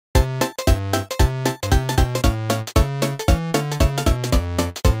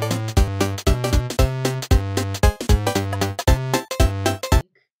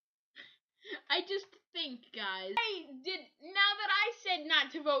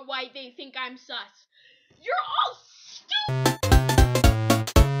about why they think I'm sus. You're all stupid!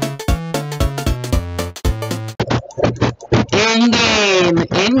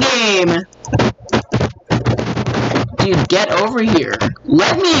 In-game! Dude, get over here.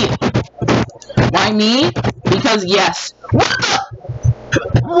 Let me... Why me? Because yes. What the...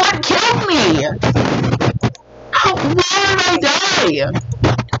 What killed me? How... Why did I die?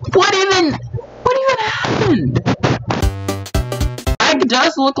 What even happened? It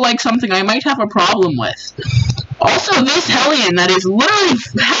does look like something I might have a problem with. Also, this Hellion that is literally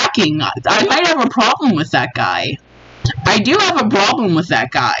hacking, I might have a problem with that guy. I do have a problem with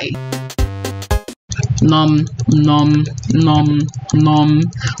that guy. Nom.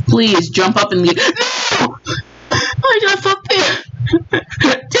 Please, jump up and leave. No! I just up there.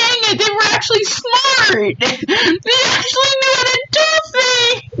 Dang it, they were actually smart! They actually knew how to do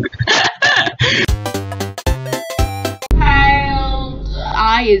things!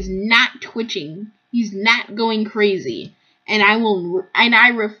 Eye is not twitching. He's not going crazy. And I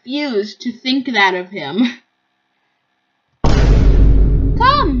refuse to think that of him.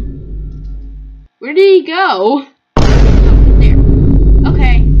 Come! Where did he go? Oh, there.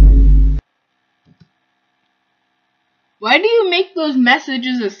 Okay. Why do you make those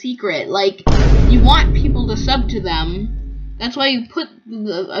messages a secret? Like, you want people to sub to them. That's why you put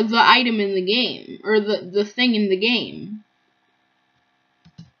the item in the game. Or the thing in the game.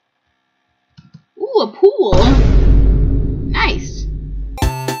 Ooh, a pool. Nice.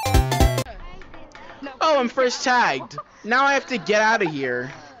 Oh, I'm first tagged. Now I have to get out of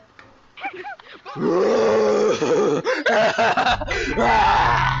here.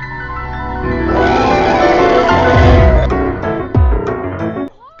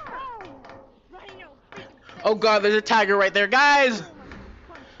 Oh god, there's a tiger right there, guys!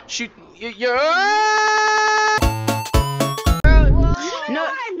 Shoot, you're... No,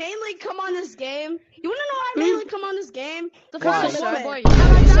 I mainly come on this game. You wanna know I mainly come on this game? The Why? first boy. You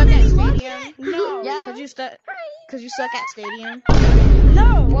suck at Stadium? No. Yeah, cause you suck at Stadium.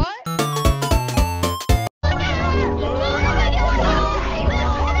 No. What? No.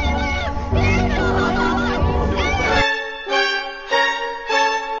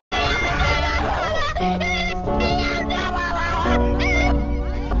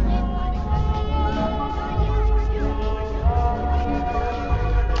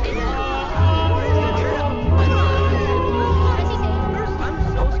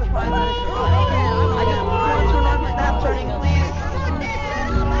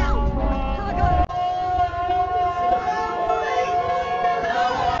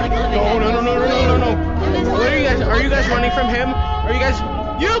 What are you guys? Are you guys running from him? Are you guys?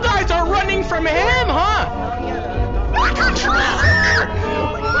 You guys are running from him, huh?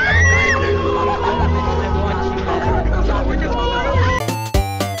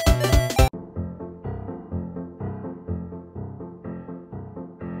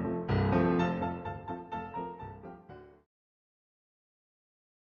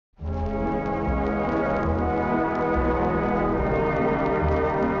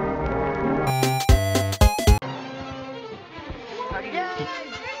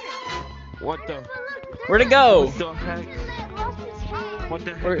 What the? Where'd it go? What the heck? What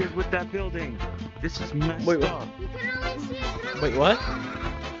the heck is with that building? This is messed up. Wait, what?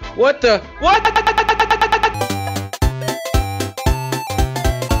 What the? What?